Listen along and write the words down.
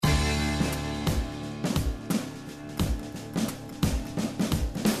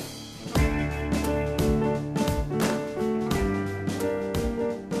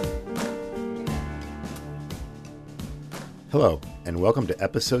Hello, and welcome to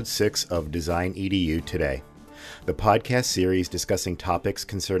episode 6 of Design EDU Today, the podcast series discussing topics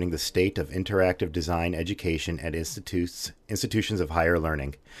concerning the state of interactive design education at institutions of higher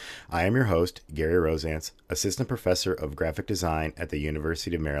learning. I am your host, Gary Rosance, Assistant Professor of Graphic Design at the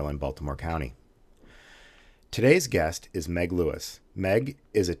University of Maryland, Baltimore County. Today's guest is Meg Lewis. Meg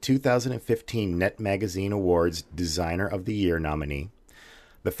is a 2015 Net Magazine Awards Designer of the Year nominee,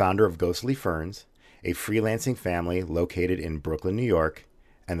 the founder of Ghostly Ferns, a freelancing family located in Brooklyn, New York,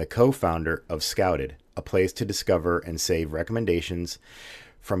 and the co-founder of Scouted, a place to discover and save recommendations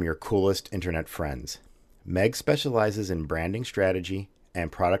from your coolest internet friends. Meg specializes in branding strategy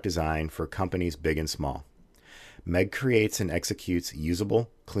and product design for companies big and small. Meg creates and executes usable,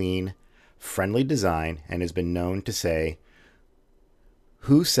 clean, friendly design and has been known to say,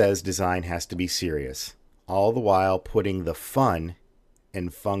 "Who says design has to be serious?" all the while putting the fun in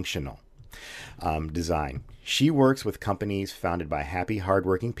functional design. She works with companies founded by happy,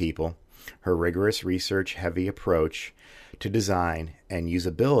 hardworking people. Her rigorous research-heavy approach to design and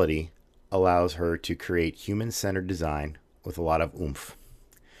usability allows her to create human-centered design with a lot of oomph.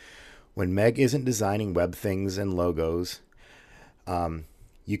 When Meg isn't designing web things and logos,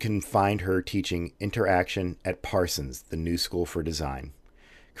 you can find her teaching interaction at Parsons, the new school for design,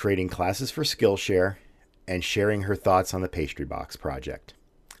 creating classes for Skillshare, and sharing her thoughts on the Pastry Box project.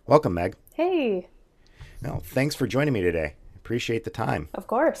 Welcome, Meg. Hey. Well, thanks for joining me today. Appreciate the time. Of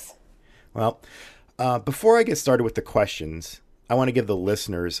course. Well, before I get started with the questions, I want to give the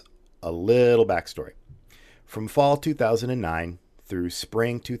listeners a little backstory. From fall 2009 through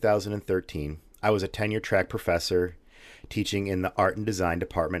spring 2013, I was a tenure-track professor teaching in the Art and Design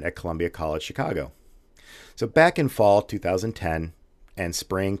department at Columbia College Chicago. So back in fall 2010 and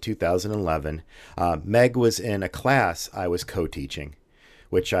spring 2011, Meg was in a class I was co-teaching,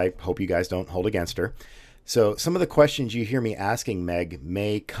 which I hope you guys don't hold against her. So some of the questions you hear me asking Meg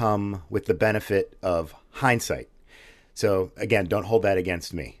may come with the benefit of hindsight. So again, don't hold that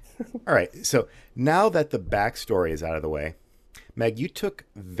against me. All right. So now that the backstory is out of the way, Meg, you took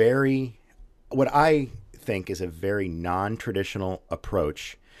what I think is a very non-traditional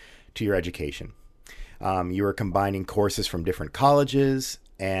approach to your education. You were combining courses from different colleges,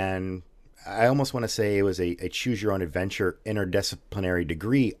 and I almost want to say it was a choose your own adventure interdisciplinary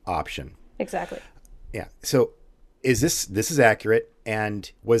degree option. Exactly. Yeah. So this is accurate, and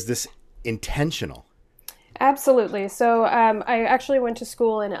was this intentional? Absolutely. So I actually went to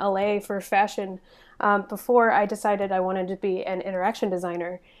school in LA for fashion before I decided I wanted to be an interaction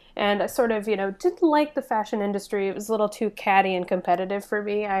designer. And I sort of, didn't like the fashion industry. It was a little too catty and competitive for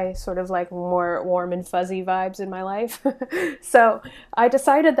me. I sort of like more warm and fuzzy vibes in my life. So I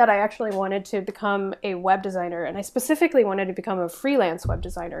decided that I actually wanted to become a web designer, and I specifically wanted to become a freelance web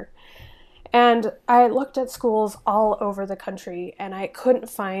designer. And I looked at schools all over the country, and I couldn't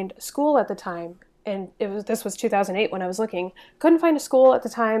find a school at the time. And this was 2008 when I was looking. Couldn't find a school at the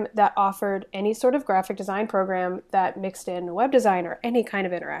time that offered any sort of graphic design program that mixed in web design or any kind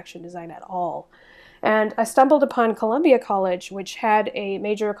of interaction design at all. And I stumbled upon Columbia College, which had a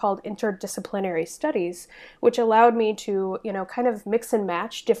major called Interdisciplinary Studies, which allowed me to, kind of mix and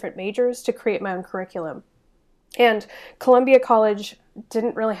match different majors to create my own curriculum. And Columbia College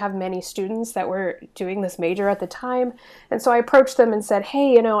didn't really have many students that were doing this major at the time. And so I approached them and said,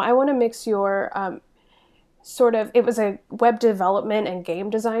 hey, I want to mix your it was a web development and game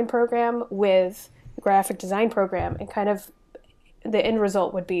design program with graphic design program. And kind of the end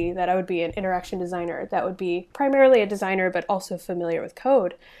result would be that I would be an interaction designer that would be primarily a designer, but also familiar with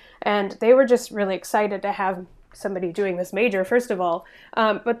code. And they were just really excited to have somebody doing this major, first of all.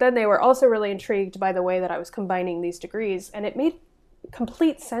 But then they were also really intrigued by the way that I was combining these degrees. And it made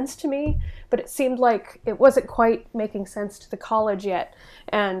complete sense to me, but it seemed like it wasn't quite making sense to the college yet.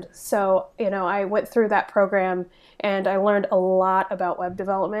 And so, I went through that program and I learned a lot about web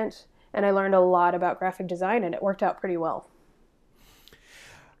development and I learned a lot about graphic design, and it worked out pretty well.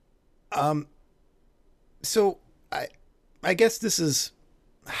 So I guess this is,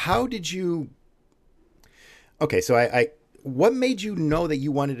 how did you, okay, so what made you know that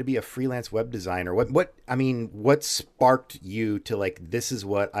you wanted to be a freelance web designer? What sparked you to this is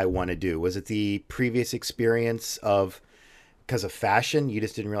what I want to do? Was it the previous experience because of fashion? You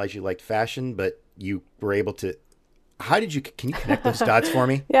just didn't realize you liked fashion, but you were able to, can you connect those dots for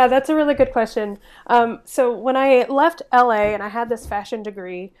me? Yeah, that's a really good question. So when I left LA and I had this fashion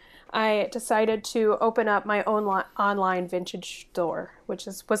degree, I decided to open up my own online vintage store, which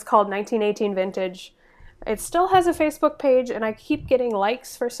was called 1918 Vintage. It still has a Facebook page, and I keep getting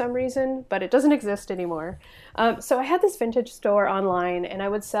likes for some reason, but it doesn't exist anymore. So I had this vintage store online, and I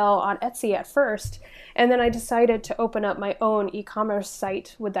would sell on Etsy at first, and then I decided to open up my own e-commerce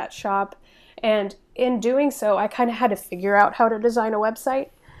site with that shop. And in doing so, I kind of had to figure out how to design a website.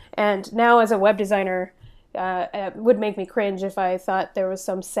 And now, as a web designer, it would make me cringe if I thought there was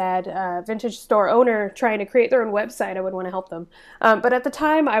some sad vintage store owner trying to create their own website. I would want to help them. But at the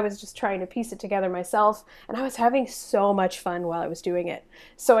time, I was just trying to piece it together myself, and I was having so much fun while I was doing it.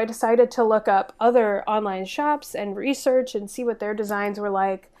 So I decided to look up other online shops and research and see what their designs were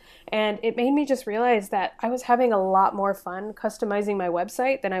like. And it made me just realize that I was having a lot more fun customizing my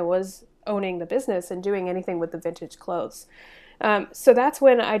website than I was owning the business and doing anything with the vintage clothes. So that's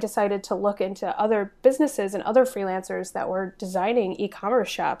when I decided to look into other businesses and other freelancers that were designing e-commerce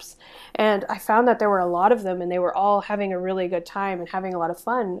shops. And I found that there were a lot of them, and they were all having a really good time and having a lot of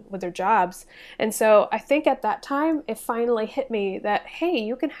fun with their jobs. And so I think at that time, it finally hit me that, hey,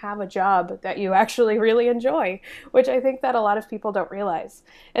 you can have a job that you actually really enjoy, which I think that a lot of people don't realize.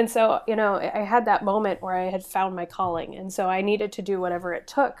 And so, I had that moment where I had found my calling. And so I needed to do whatever it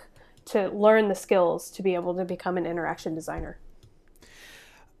took to learn the skills to be able to become an interaction designer.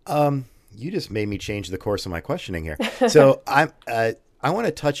 You just made me change the course of my questioning here. So I want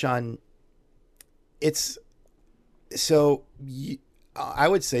to touch on I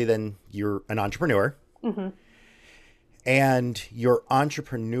would say then you're an entrepreneur, mm-hmm. and your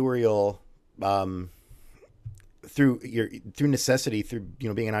entrepreneurial, through necessity, through,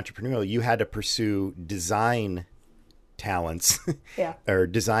 being an entrepreneur, you had to pursue design talents yeah. or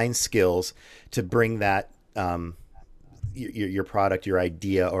design skills to bring that, your product, your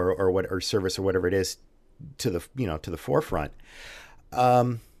idea, or service, or whatever it is, to the forefront.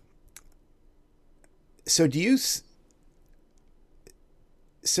 So do you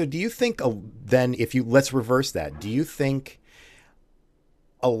think then, let's reverse that, do you think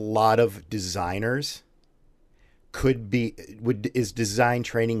a lot of designers is design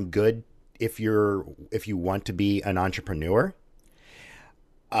training good if you want to be an entrepreneur?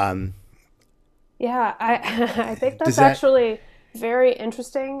 Yeah, I think that's actually very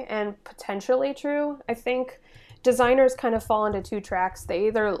interesting and potentially true. I think designers kind of fall into two tracks. They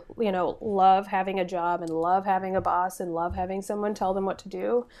either, love having a job and love having a boss and love having someone tell them what to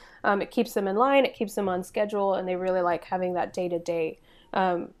do. It keeps them in line, it keeps them on schedule, and they really like having that day-to-day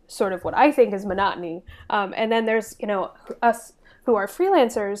sort of what I think is monotony. And then there's, us who are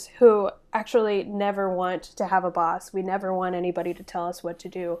freelancers who actually never want to have a boss. We never want anybody to tell us what to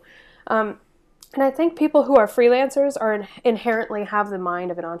do. And I think people who are freelancers are inherently have the mind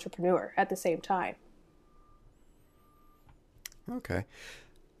of an entrepreneur at the same time. Okay.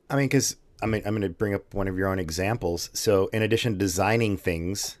 I'm going to bring up one of your own examples. So in addition to designing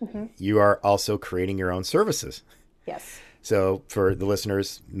things, mm-hmm. you are also creating your own services. Yes. So for the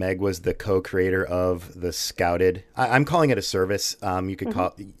listeners, Meg was the co-creator of the Scouted. I'm calling it a service. You could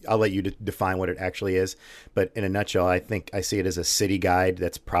mm-hmm. I'll let you define what it actually is. But in a nutshell, I think I see it as a city guide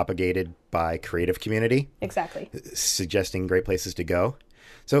that's propagated by creative community. Exactly. Suggesting great places to go.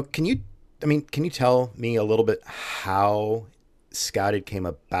 So can you tell me a little bit how Scouted came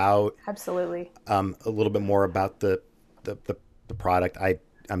about? Absolutely. A little bit more about the product.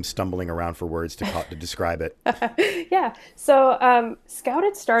 I'm stumbling around for words to describe it. Yeah. So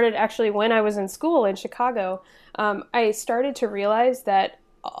Scouted started actually when I was in school in Chicago. I started to realize that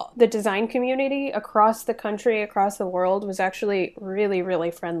the design community across the country, across the world, was actually really, really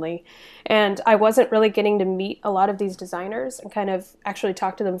friendly. And I wasn't really getting to meet a lot of these designers and kind of actually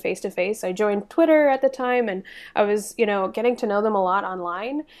talk to them face to face. I joined Twitter at the time, and I was, getting to know them a lot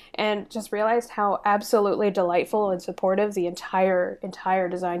online, and just realized how absolutely delightful and supportive the entire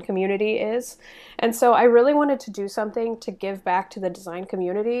design community is. And so I really wanted to do something to give back to the design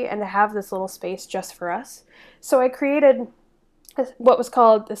community and to have this little space just for us. So I created what was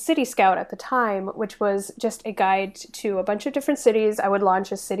called the City Scout at the time, which was just a guide to a bunch of different cities. I would launch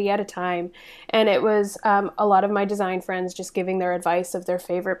a city at a time, and it was a lot of my design friends just giving their advice of their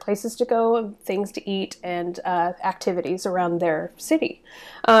favorite places to go, things to eat, and activities around their city.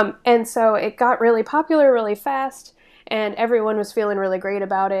 And so it got really popular really fast, and everyone was feeling really great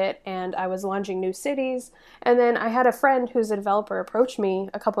about it, and I was launching new cities. And then I had a friend who's a developer approach me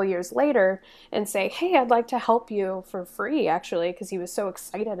a couple years later and say, hey, I'd like to help you for free, actually, because he was so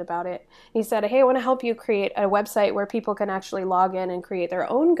excited about it. He said, hey, I want to help you create a website where people can actually log in and create their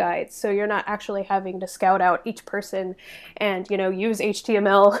own guides, so you're not actually having to scout out each person and, use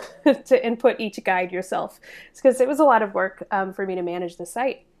HTML to input each guide yourself. Because it was a lot of work for me to manage the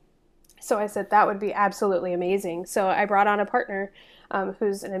site. So I said that would be absolutely amazing. So I brought on a partner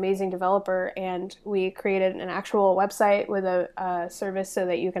who's an amazing developer, and we created an actual website with a service so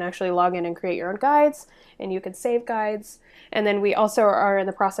that you can actually log in and create your own guides, and you can save guides. And then we also are in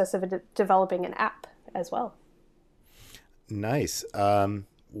the process of developing an app as well. Nice.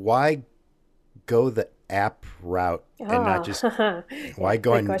 Why go the app route and not just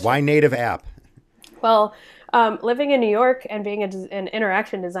why native app? Well, living in New York and being an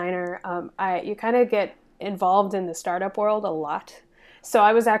interaction designer, you kind of get involved in the startup world a lot. So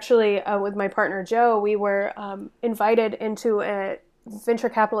I was actually with my partner Joe. We were invited into a venture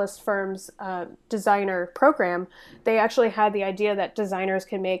capitalist firm's designer program. They actually had the idea that designers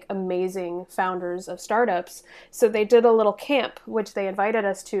can make amazing founders of startups. So they did a little camp, which they invited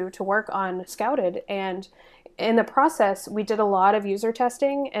us to work on Scouted. And in the process, we did a lot of user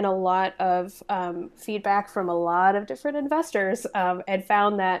testing and a lot of feedback from a lot of different investors, and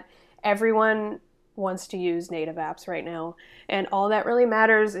found that everyone wants to use native apps right now. And all that really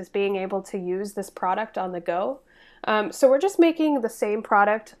matters is being able to use this product on the go. So we're just making the same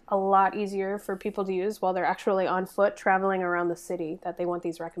product a lot easier for people to use while they're actually on foot traveling around the city that they want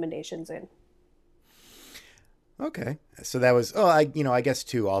these recommendations in. Okay. So that was, I guess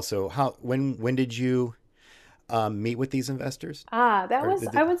too, also, when did you meet with these investors?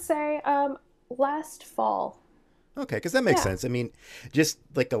 I would say, last fall. Okay. Cause that makes sense. I mean, just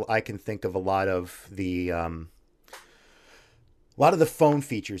like I can think of a lot of the phone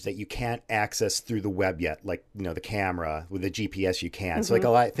features that you can't access through the web yet, like, the camera with the GPS you can. Mm-hmm.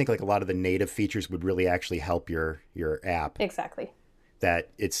 So I think a lot of the native features would really actually help your app. Exactly. That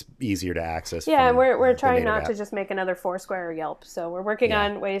it's easier to access. Yeah, and we're trying not to just make another Foursquare or Yelp. So we're working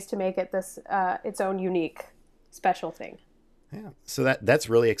on ways to make it this its own unique, special thing. Yeah. So that's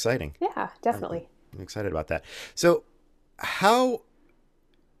really exciting. Yeah, definitely. I'm excited about that. So how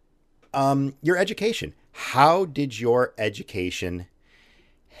your education. How did your education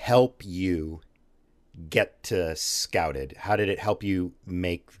help you get to Scouted? How did it help you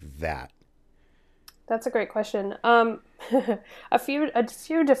make that? That's a great question. A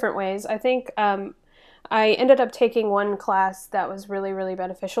few different ways. I think I ended up taking one class that was really, really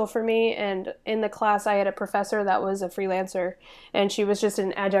beneficial for me. And in the class, I had a professor that was a freelancer, and she was just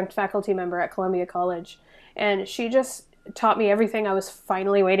an adjunct faculty member at Columbia College. And she just taught me everything I was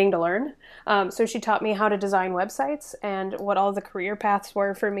finally waiting to learn. So she taught me how to design websites and what all the career paths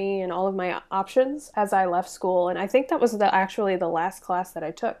were for me and all of my options as I left school. And I think that was actually the last class that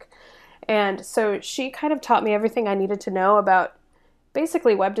I took. And so she kind of taught me everything I needed to know about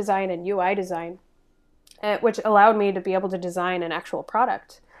basically web design and UI design, which allowed me to be able to design an actual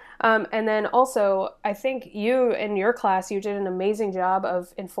product. And then also, I think you in your class, you did an amazing job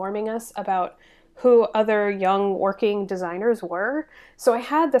of informing us about who other young working designers were. So I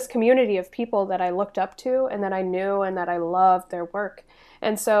had this community of people that I looked up to and that I knew and that I loved their work.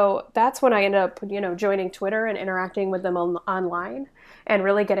 And so that's when I ended up, joining Twitter and interacting with them online and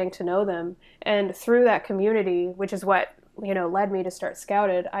really getting to know them. And through that community, which is what, led me to start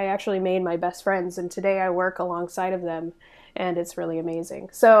Scouted, I actually made my best friends. And today I work alongside of them, and it's really amazing.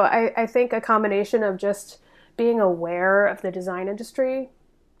 So I think a combination of just being aware of the design industry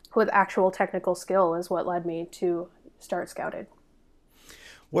with actual technical skill is what led me to start Scouted.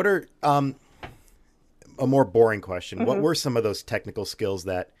 What are, a more boring question, Mm-hmm. what were some of those technical skills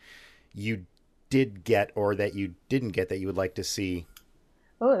that you did get or that you didn't get that you would like to see?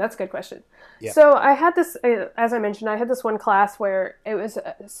 Oh, that's a good question. Yeah. So I had this, as I mentioned, I had this one class where it was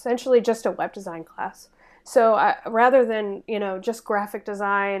essentially just a web design class. So rather than, just graphic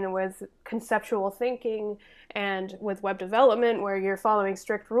design with conceptual thinking and with web development where you're following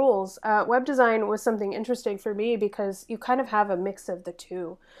strict rules, web design was something interesting for me because you kind of have a mix of the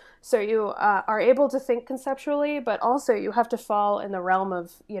two. So you are able to think conceptually, but also you have to fall in the realm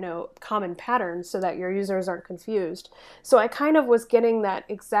of, common patterns so that your users aren't confused. So I kind of was getting that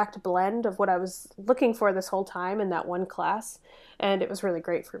exact blend of what I was looking for this whole time in that one class, and it was really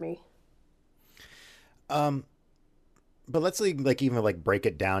great for me. But let's even break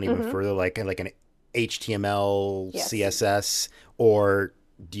it down even Mm-hmm. further, like an HTML, Yes. CSS, or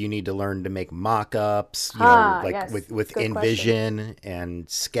do you need to learn to make mock-ups, Yes. with Good InVision and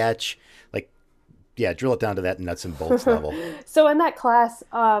Sketch? Drill it down to that nuts and bolts level. So in that class,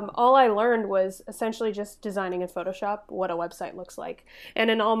 all I learned was essentially just designing in Photoshop what a website looks like. And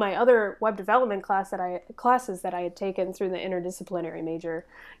in all my other web development classes that I had taken through the interdisciplinary major,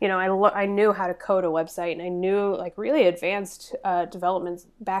 I knew how to code a website, and I knew really advanced development,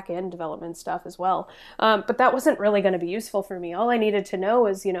 back-end development stuff as well. But that wasn't really going to be useful for me. All I needed to know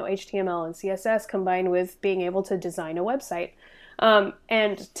was HTML and CSS combined with being able to design a website.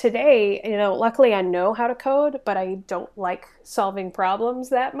 And today, luckily I know how to code, but I don't like solving problems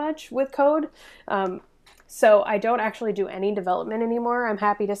that much with code. So I don't actually do any development anymore, I'm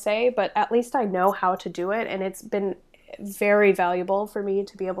happy to say, but at least I know how to do it. And it's been very valuable for me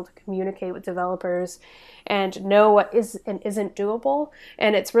to be able to communicate with developers and know what is and isn't doable.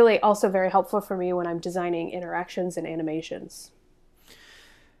 And it's really also very helpful for me when I'm designing interactions and animations.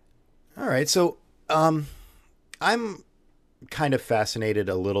 All right. So I'm kind of fascinated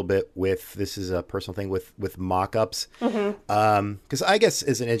a little bit with, this is a personal thing, with mock-ups. Because I guess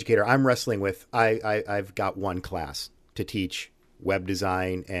as an educator, I'm wrestling with, I've got one class to teach web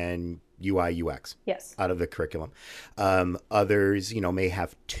design and UI UX Yes. out of the curriculum. Others, may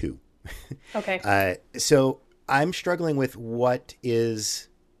have two. Okay. So I'm struggling with what is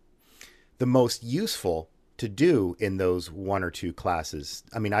the most useful to do in those one or two classes.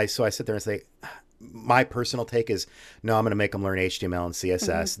 I mean, I sit there and say, my personal take is, no, I'm going to make them learn HTML and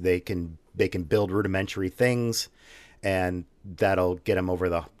CSS. They can build rudimentary things, and that'll get them over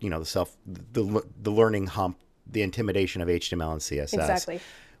the the learning hump, the intimidation of HTML and CSS. Exactly.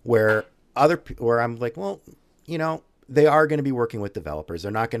 Where I'm like, well, they are going to be working with developers.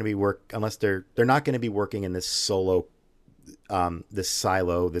 They're not going to be they're not going to be working in this solo, this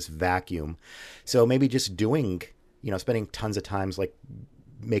silo, this vacuum. So maybe just doing, spending tons of times like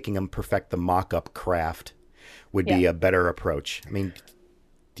making them perfect the mock-up craft would be a better approach. I mean,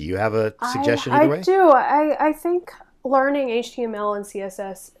 do you have a suggestion either way? I do. I think learning HTML and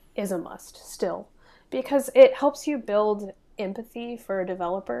CSS is a must still, because it helps you build empathy for a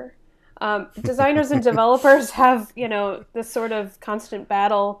developer. Designers and developers have, this sort of constant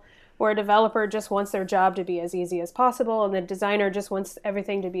battle where a developer just wants their job to be as easy as possible, and the designer just wants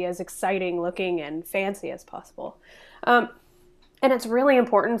everything to be as exciting looking and fancy as possible. And it's really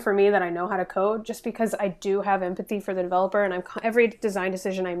important for me that I know how to code, just because I do have empathy for the developer, and every design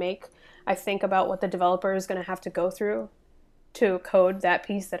decision I make, I think about what the developer is going to have to go through to code that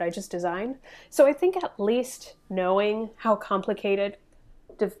piece that I just designed. So I think at least knowing how complicated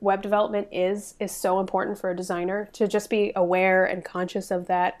web development is so important for a designer, to just be aware and conscious of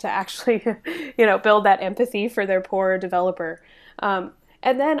that, to actually, build that empathy for their poor developer. And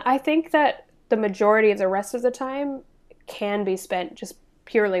then I think that the majority of the rest of the time can be spent just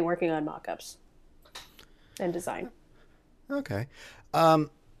purely working on mockups and design. Okay. Let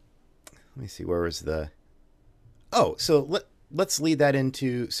me see, where was so let's lead that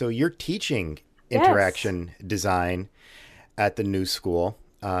into, so you're teaching interaction design at the new school.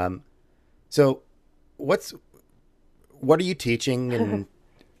 So what are you teaching? And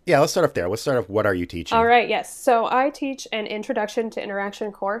yeah, let's start off there. Let's start off, what are you teaching? All right. Yes. So I teach an introduction to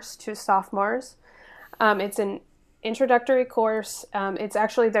interaction course to sophomores. It's an introductory course. It's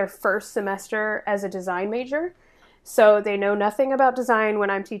actually their first semester as a design major. So they know nothing about design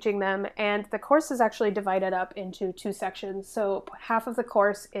when I'm teaching them. And the course is actually divided up into two sections. So half of the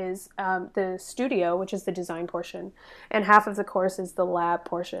course is the studio, which is the design portion. And half of the course is the lab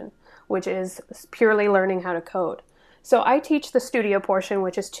portion, which is purely learning how to code. So I teach the studio portion,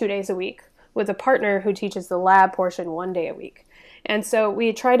 which is 2 days a week, with a partner who teaches the lab portion 1 day a week. And so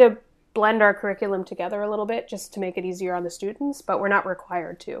we try to blend our curriculum together a little bit just to make it easier on the students, but we're not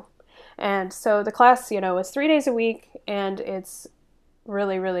required to. And so the class, is 3 days a week, and it's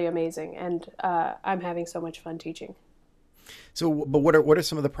really, really amazing. And I'm having so much fun teaching. So, but what are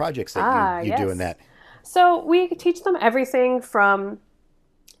some of the projects that you do in that? So we teach them everything from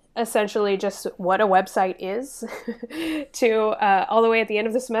essentially just what a website is to all the way at the end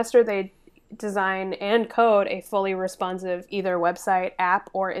of the semester, they design and code a fully responsive either website, app,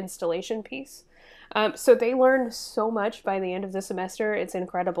 or installation piece. So they learn so much by the end of the semester. It's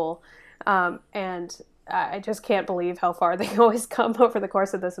incredible. And I just can't believe how far they always come over the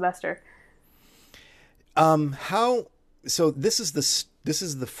course of the semester. So this is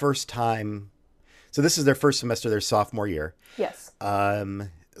the first time. So this is their first semester, their sophomore year. Yes.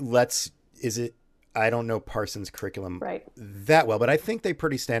 I don't know Parsons curriculum right. that well, but I think they're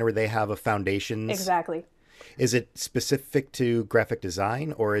pretty standard. They have a foundations. Exactly. Is it specific to graphic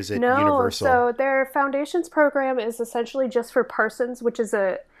design, or is it universal? No, so their foundations program is essentially just for Parsons, which is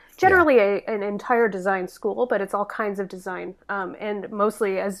generally an entire design school, but it's all kinds of design. And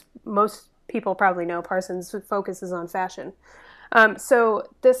mostly, as most people probably know, Parsons focuses on fashion. So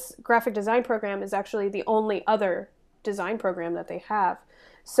this graphic design program is actually the only other design program that they have.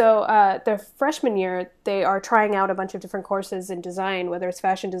 So their freshman year, they are trying out a bunch of different courses in design, whether it's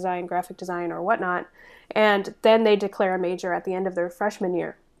fashion design, graphic design, or whatnot. And then they declare a major at the end of their freshman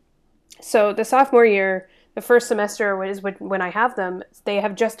year. So the sophomore year, the first semester is when I have them, they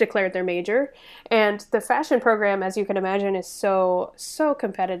have just declared their major. And the fashion program, as you can imagine, is so, so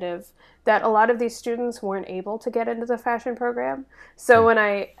competitive that a lot of these students weren't able to get into the fashion program. So when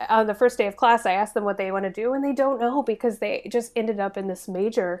on the first day of class, I asked them what they want to do, and they don't know because they just ended up in this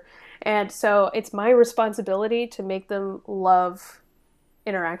major. And so it's my responsibility to make them love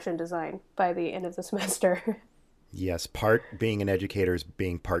interaction design by the end of the semester. Yes, part being an educator is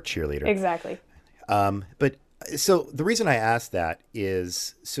being part cheerleader. Exactly. But so the reason I asked that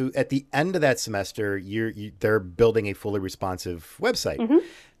is, so at the end of that semester, they're building a fully responsive website. Mm-hmm.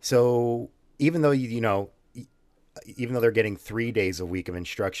 So even though even though they're getting 3 days a week of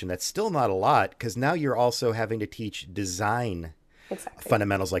instruction, that's still not a lot, because now you're also having to teach design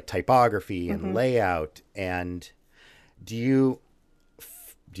fundamentals like typography and layout. And do you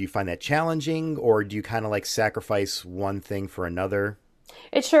find that challenging, or do you kind of like sacrifice one thing for another?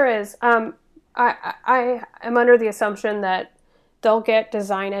 It sure is. I am under the assumption that they'll get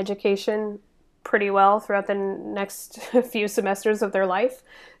design education pretty well throughout the next few semesters of their life.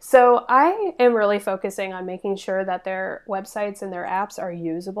 So I am really focusing on making sure that their websites and their apps are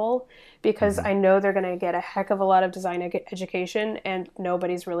usable, because I know they're going to get a heck of a lot of design education, and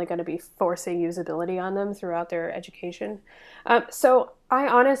nobody's really going to be forcing usability on them throughout their education. So I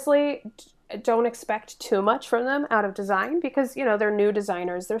honestly don't expect too much from them out of design, because, they're new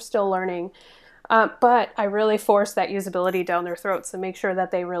designers, they're still learning. But I really force that usability down their throats and make sure that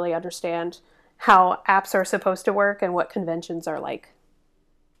they really understand how apps are supposed to work and what conventions are like.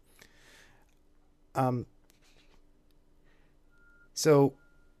 So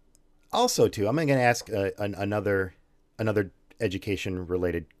also too, I'm going to ask another education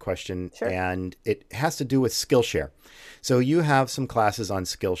related question. Sure. And it has to do with Skillshare. So you have some classes on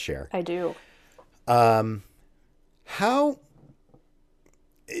Skillshare. I do. How,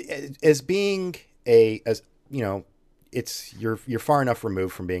 as being as it's you're far enough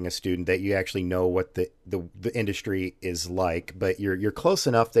removed from being a student that you actually know what the industry is like, but you're close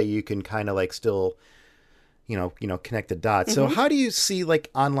enough that you can kind of like still, connect the dots. So how do you see like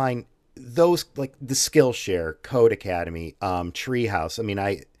online, those like the Skillshare, Code Academy, Treehouse? I mean,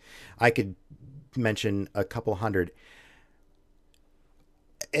 I could mention a couple hundred.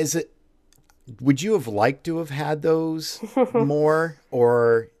 Would you have liked to have had those more,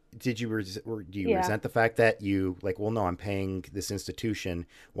 or do you resent the fact that you like, well, no, I'm paying this institution.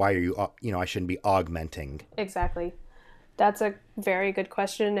 Why are you, I shouldn't be augmenting? Exactly. That's a very good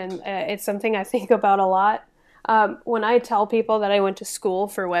question. And it's something I think about a lot. When I tell people that I went to school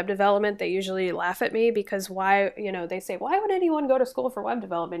for web development, they usually laugh at me, because they say, why would anyone go to school for web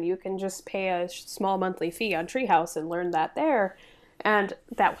development? You can just pay a small monthly fee on Treehouse and learn that there. And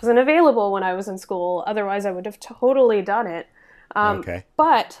that wasn't available when I was in school. Otherwise, I would have totally done it. Okay.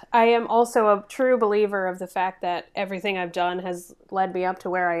 But I am also a true believer of the fact that everything I've done has led me up to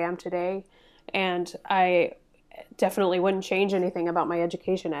where I am today. And I definitely wouldn't change anything about my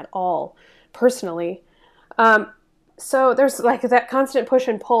education at all, personally. So there's like that constant push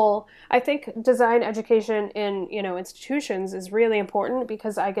and pull. I think design education in, institutions is really important,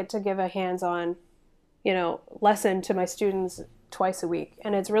 because I get to give a hands-on, lesson to my students twice a week.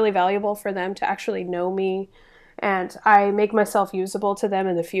 And it's really valuable for them to actually know me. And I make myself usable to them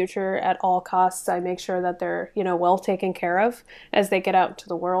in the future at all costs. I make sure that they're, well taken care of as they get out into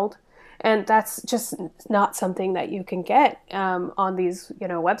the world. And that's just not something that you can get on these,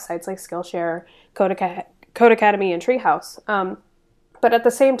 websites like Skillshare, Code Academy, and Treehouse. But at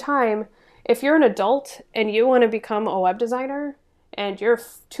the same time, if you're an adult and you want to become a web designer and you're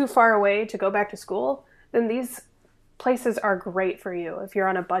too far away to go back to school, then these places are great for you, if you're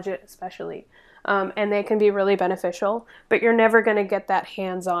on a budget especially. And they can be really beneficial, but you're never going to get that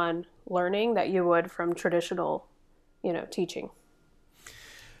hands-on learning that you would from traditional, teaching.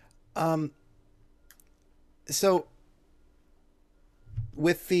 So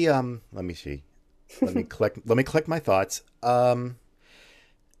with the, let me see, let me collect my thoughts.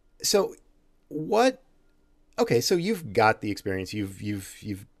 So okay, so you've got the experience,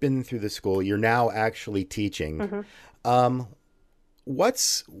 you've been through the school, you're now actually teaching.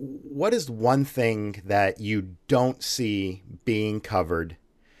 What is one thing that you don't see being covered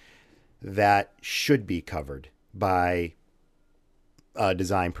that should be covered by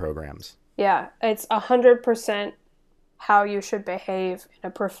design programs? Yeah, it's 100% how you should behave in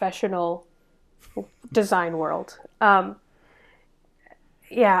a professional design world. I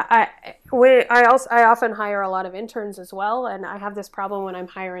often hire a lot of interns as well, and I have this problem when I'm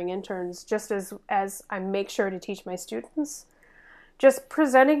hiring interns, just as I make sure to teach my students. Just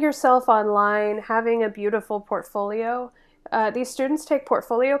presenting yourself online, having a beautiful portfolio these students take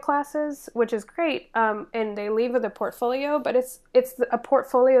portfolio classes, which is great, and they leave with a portfolio, but it's a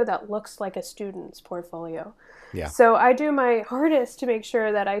portfolio that looks like a student's portfolio. Yeah. So I do my hardest to make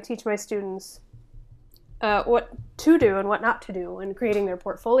sure that I teach my students what to do and what not to do when creating their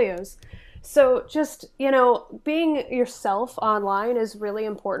portfolios. So just, being yourself online is really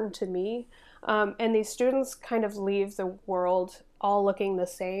important to me. And these students kind of leave the world all looking the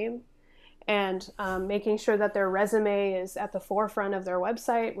same, and making sure that their resume is at the forefront of their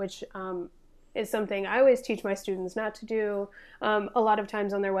website, which is something I always teach my students not to do. A lot of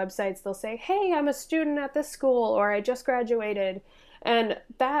times on their websites, they'll say, hey, I'm a student at this school, or I just graduated. And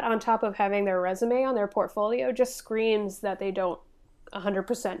that, on top of having their resume on their portfolio, just screams that they don't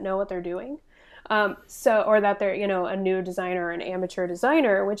 100% know what they're doing. Or that they're, a new designer or an amateur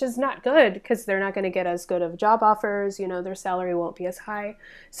designer, which is not good because they're not going to get as good of job offers. Their salary won't be as high.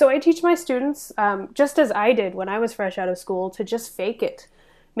 So I teach my students, just as I did when I was fresh out of school, to just fake it.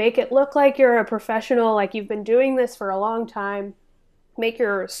 Make it look like you're a professional, like you've been doing this for a long time. Make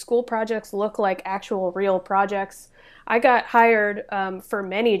your school projects look like actual real projects. I got hired for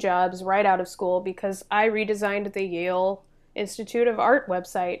many jobs right out of school because I redesigned the Yale Institute of Art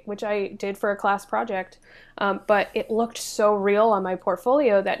website, which I did for a class project. But it looked so real on my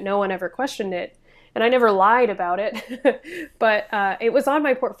portfolio that no one ever questioned it. And I never lied about it, but it was on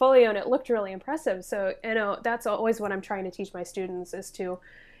my portfolio and it looked really impressive. So, that's always what I'm trying to teach my students is to,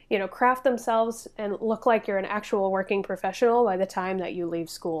 craft themselves and look like you're an actual working professional by the time that you leave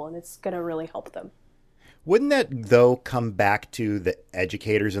school. And it's going to really help them. Wouldn't that, though, come back to the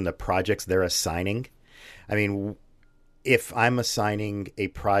educators and the projects they're assigning? I mean, if I'm assigning a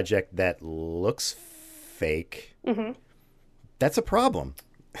project that looks fake, mm-hmm. that's a problem.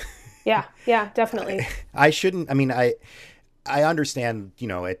 Yeah, definitely. I shouldn't. I mean, I understand. In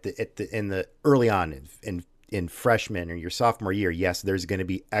the early on in freshman or your sophomore year, yes, there's going to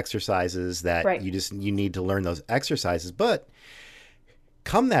be exercises that right. you need to learn those exercises. But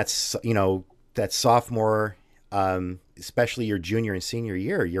come that sophomore, especially your junior and senior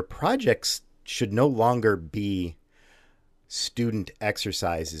year, your projects should no longer be student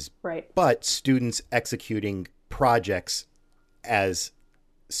exercises, right? But students executing projects as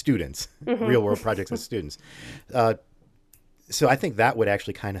students, mm-hmm. real world projects as students. So I think that would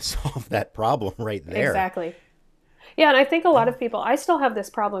actually kind of solve that problem right there. Exactly. Yeah, and I think a lot of people, I still have this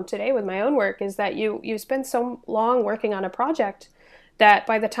problem today with my own work, is that you spend so long working on a project that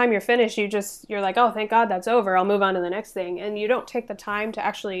by the time you're finished, you're like, oh, thank God that's over. I'll move on to the next thing. And you don't take the time to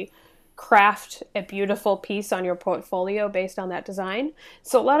actually craft a beautiful piece on your portfolio based on that design.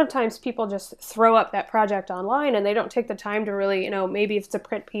 So a lot of times people just throw up that project online and they don't take the time to really, maybe if it's a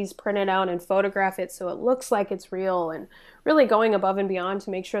print piece, print it out and photograph it so it looks like it's real, and really going above and beyond to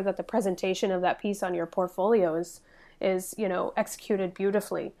make sure that the presentation of that piece on your portfolio is executed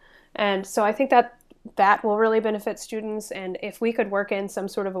beautifully. And so I think that will really benefit students. And if we could work in some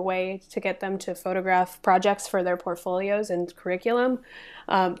sort of a way to get them to photograph projects for their portfolios and curriculum,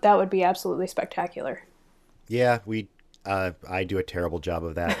 that would be absolutely spectacular. Yeah, I do a terrible job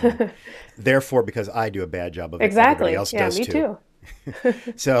of that. Therefore, because I do a bad job of it, exactly. Everybody else does me too.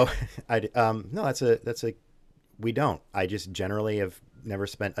 So no, we don't. I just generally have never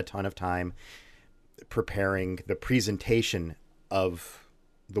spent a ton of time preparing the presentation of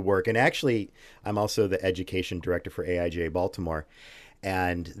the work. And actually, I'm also the education director for AIGA Baltimore,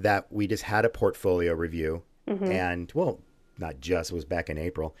 and that we just had a portfolio review. Mm-hmm. And not just, it was back in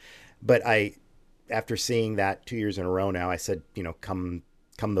April, but after seeing that 2 years in a row now, I said, come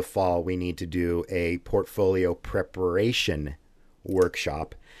the fall, we need to do a portfolio preparation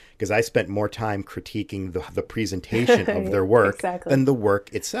workshop, because I spent more time critiquing the presentation of their work exactly. than the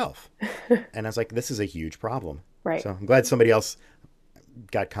work itself. And I was like, this is a huge problem. Right. So I'm glad somebody else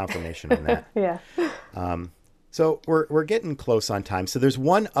got confirmation on that. Yeah. So we're getting close on time. So there's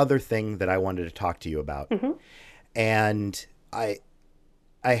one other thing that I wanted to talk to you about. Mm-hmm. And I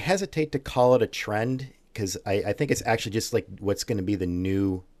hesitate to call it a trend, because I think it's actually just like what's going to be the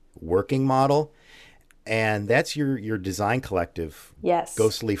new working model. And that's your design collective. Yes.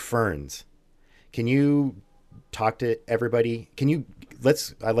 Ghostly Ferns. Can you talk to everybody?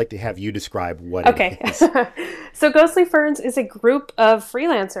 I'd like to have you describe what it is. So Ghostly Ferns is a group of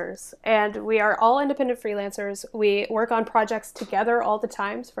freelancers, and we are all independent freelancers. We work on projects together all the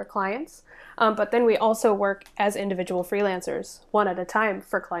time for clients, but then we also work as individual freelancers, one at a time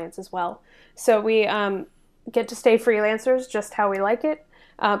for clients as well. So we get to stay freelancers just how we like it.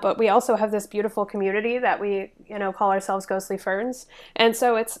 But we also have this beautiful community that we, call ourselves Ghostly Ferns. And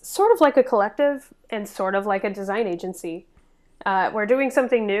so it's sort of like a collective and sort of like a design agency. We're doing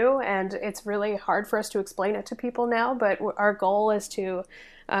something new, and it's really hard for us to explain it to people now. But our goal is to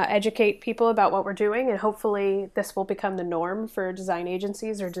educate people about what we're doing, and hopefully, this will become the norm for design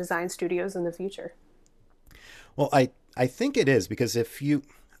agencies or design studios in the future. Well, I think it is because if you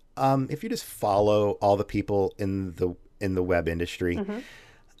just follow all the people in the web industry, Mm-hmm.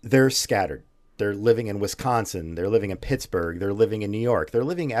 they're scattered. They're living in Wisconsin. They're living in Pittsburgh. They're living in New York. They're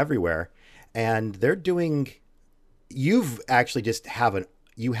living everywhere, and they're doing. You've actually just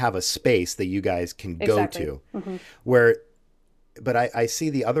you have a space that you guys can go Exactly. to, Mm-hmm. where. But I see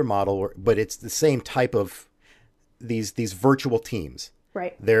the other model, but it's the same type of these virtual teams.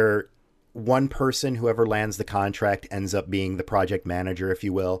 Right. They're one person, whoever lands the contract ends up being the project manager, if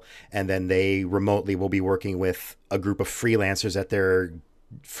you will, and then they remotely will be working with a group of freelancers that they're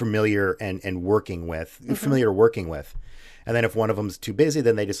Mm-hmm. familiar working with. And then if one of them's too busy,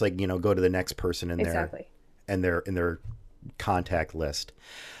 then they just go to the next person Exactly. in their contact list.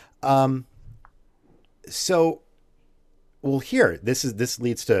 Um, so well, here this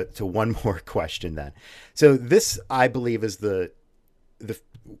leads to one more question then. So this, I believe, is the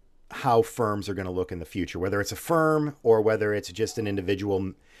how firms are going to look in the future, whether it's a firm or whether it's just an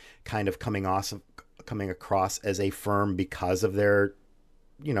individual kind of coming across as a firm because of their,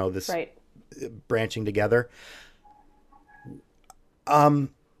 this Right. branching together. Um,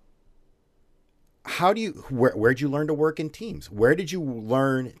 where'd you learn to work in teams? Where did you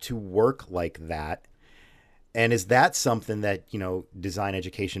learn to work like that? And is that something that, design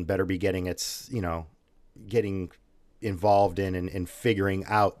education better be getting involved in and figuring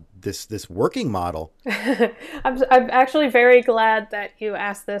out this working model? I'm actually very glad that you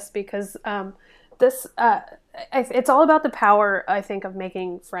asked this because this it's all about the power, I think, of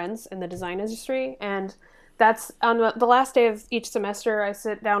making friends in the design industry. And that's on the last day of each semester. I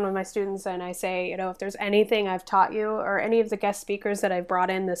sit down with my students and I say, if there's anything I've taught you or any of the guest speakers that I've brought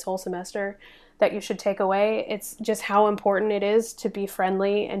in this whole semester that you should take away, it's just how important it is to be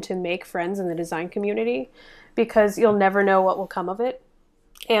friendly and to make friends in the design community, because you'll never know what will come of it.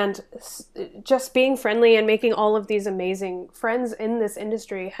 And just being friendly and making all of these amazing friends in this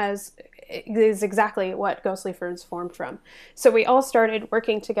industry is exactly what Ghostly Ferns formed from. So we all started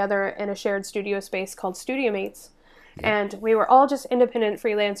working together in a shared studio space called Studio Mates, Yep. and we were all just independent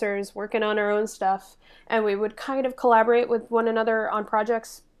freelancers working on our own stuff, and we would kind of collaborate with one another on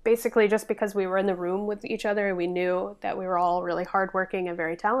projects, basically just because we were in the room with each other and we knew that we were all really hardworking and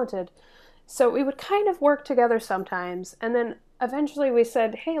very talented. So we would kind of work together sometimes. And then eventually we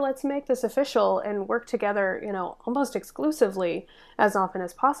said, hey, let's make this official and work together, almost exclusively as often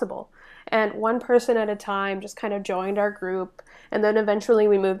as possible. And one person at a time just kind of joined our group. And then eventually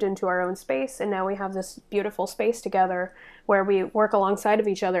we moved into our own space. And now we have this beautiful space together where we work alongside of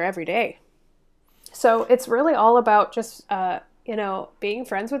each other every day. So it's really all about just, being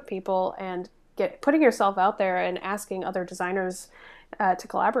friends with people and putting yourself out there and asking other designers to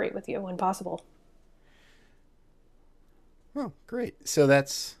collaborate with you when possible. Oh, great. So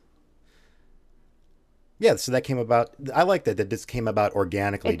that's yeah. So that came about. I like that this came about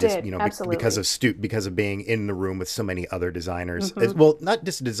organically, It just did, because absolutely. because of being in the room with so many other designers, as Hmm. well, not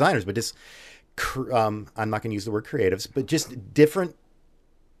just designers, but just I'm not going to use the word creatives, but just different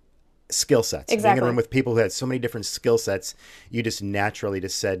skill sets. Being in a room Exactly. with people who had so many different skill sets, you just naturally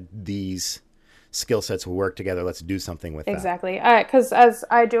just said these skill sets will work together. Let's do something with that. Exactly. Because as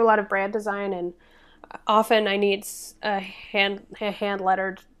I do a lot of brand design, and often I need a hand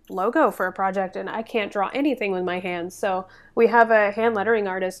lettered logo for a project, and I can't draw anything with my hands. So we have a hand lettering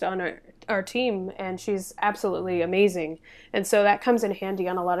artist on our team, and she's absolutely amazing. And so that comes in handy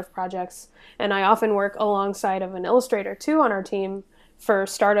on a lot of projects. And I often work alongside of an illustrator too on our team for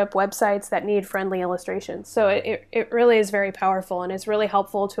startup websites that need friendly illustrations. So it really is very powerful, and it's really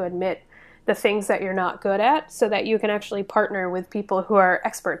helpful to admit the things that you're not good at so that you can actually partner with people who are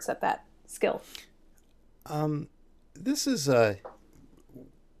experts at that skill. This is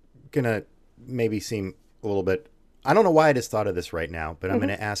gonna maybe seem a little bit. I don't know why I just thought of this right now, but I'm going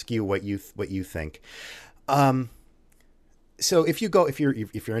Mm-hmm. to ask you what you think. Um, so if you're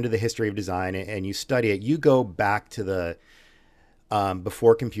into the history of design and you study it, you go back to the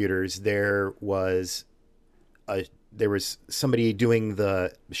before computers. There was somebody doing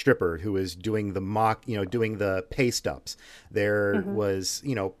the stripper who was doing the mock, doing the paste ups. There Mm-hmm. was,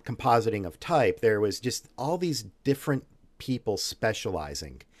 compositing of type. There was just all these different people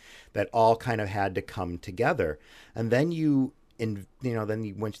specializing that all kind of had to come together. And then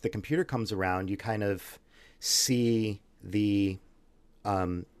once the computer comes around, you kind of see the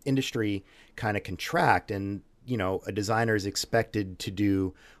industry kind of contract, and a designer is expected to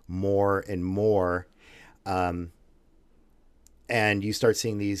do more and more, um, And you start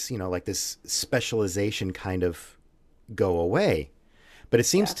seeing these, like this specialization kind of go away. But it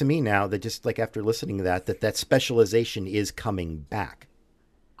seems to me now that just like after listening to that specialization is coming back.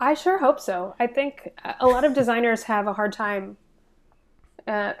 I sure hope so. I think a lot of designers have a hard time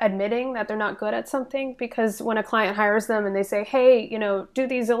admitting that they're not good at something, because when a client hires them and they say, hey, do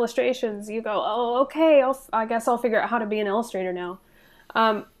these illustrations, you go, oh, okay, I guess I'll figure out how to be an illustrator now.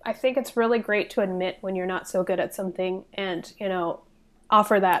 I think it's really great to admit when you're not so good at something and,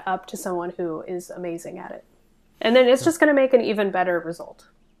 offer that up to someone who is amazing at it. And then it's just going to make an even better result.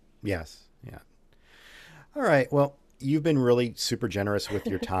 Yes. Yeah. All right. Well, you've been really super generous with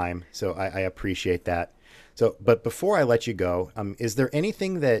your time, so I appreciate that. So, but before I let you go, is there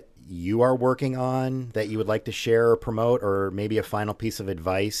anything that you are working on that you would like to share or promote, or maybe a final piece of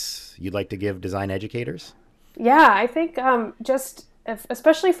advice you'd like to give design educators? Yeah, I think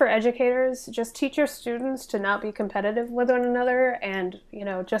especially for educators, just teach your students to not be competitive with one another, and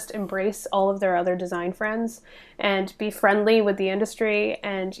just embrace all of their other design friends and be friendly with the industry,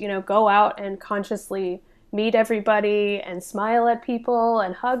 and go out and consciously meet everybody and smile at people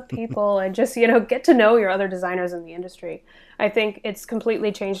and hug people and just get to know your other designers in the industry. I think it's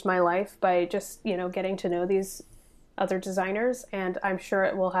completely changed my life by just getting to know these other designers, and I'm sure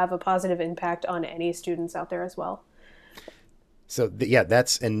it will have a positive impact on any students out there as well. So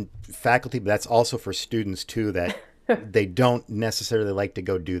that's in faculty, but that's also for students too, that they don't necessarily like to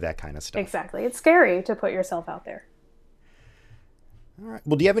go do that kind of stuff. Exactly. It's scary to put yourself out there. All right.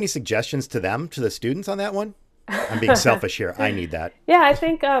 Well, do you have any suggestions to the students on that one? I'm being selfish here. I need that. Yeah, I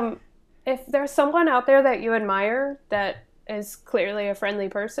think if there's someone out there that you admire that is clearly a friendly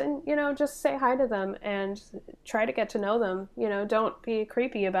person, just say hi to them and try to get to know them. Don't be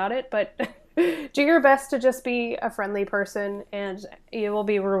creepy about it, but do your best to just be a friendly person, and you will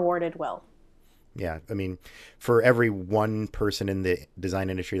be rewarded well. Yeah. I mean, for every one person in the design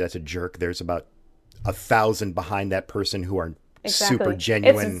industry that's a jerk, there's about 1,000 behind that person who are super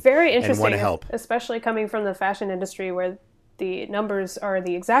genuine. It's very interesting, and want to help, especially coming from the fashion industry where the numbers are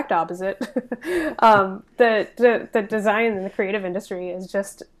the exact opposite. The design and the creative industry is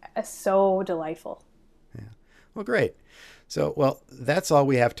just so delightful. Yeah. Well, great. So, well, that's all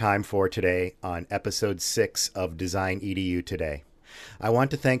we have time for today on episode 6 of Design EDU Today. I want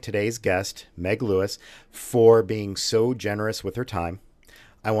to thank today's guest, Meg Lewis, for being so generous with her time.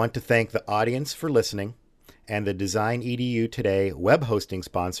 I want to thank the audience for listening, and the Design EDU Today web hosting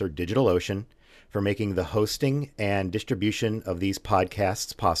sponsor, DigitalOcean, for making the hosting and distribution of these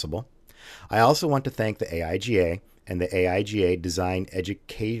podcasts possible. I also want to thank the AIGA and the AIGA Design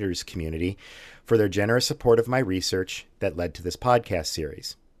Educators community for their generous support of my research that led to this podcast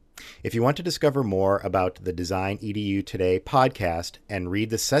series. If you want to discover more about the Design EDU Today podcast and read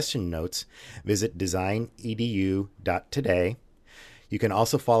the session notes, visit designedu.today. You can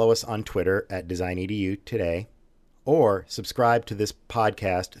also follow us on Twitter at DesignEDU Today, or subscribe to this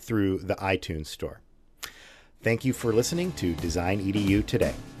podcast through the iTunes Store. Thank you for listening to Design EDU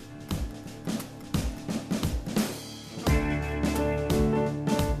Today.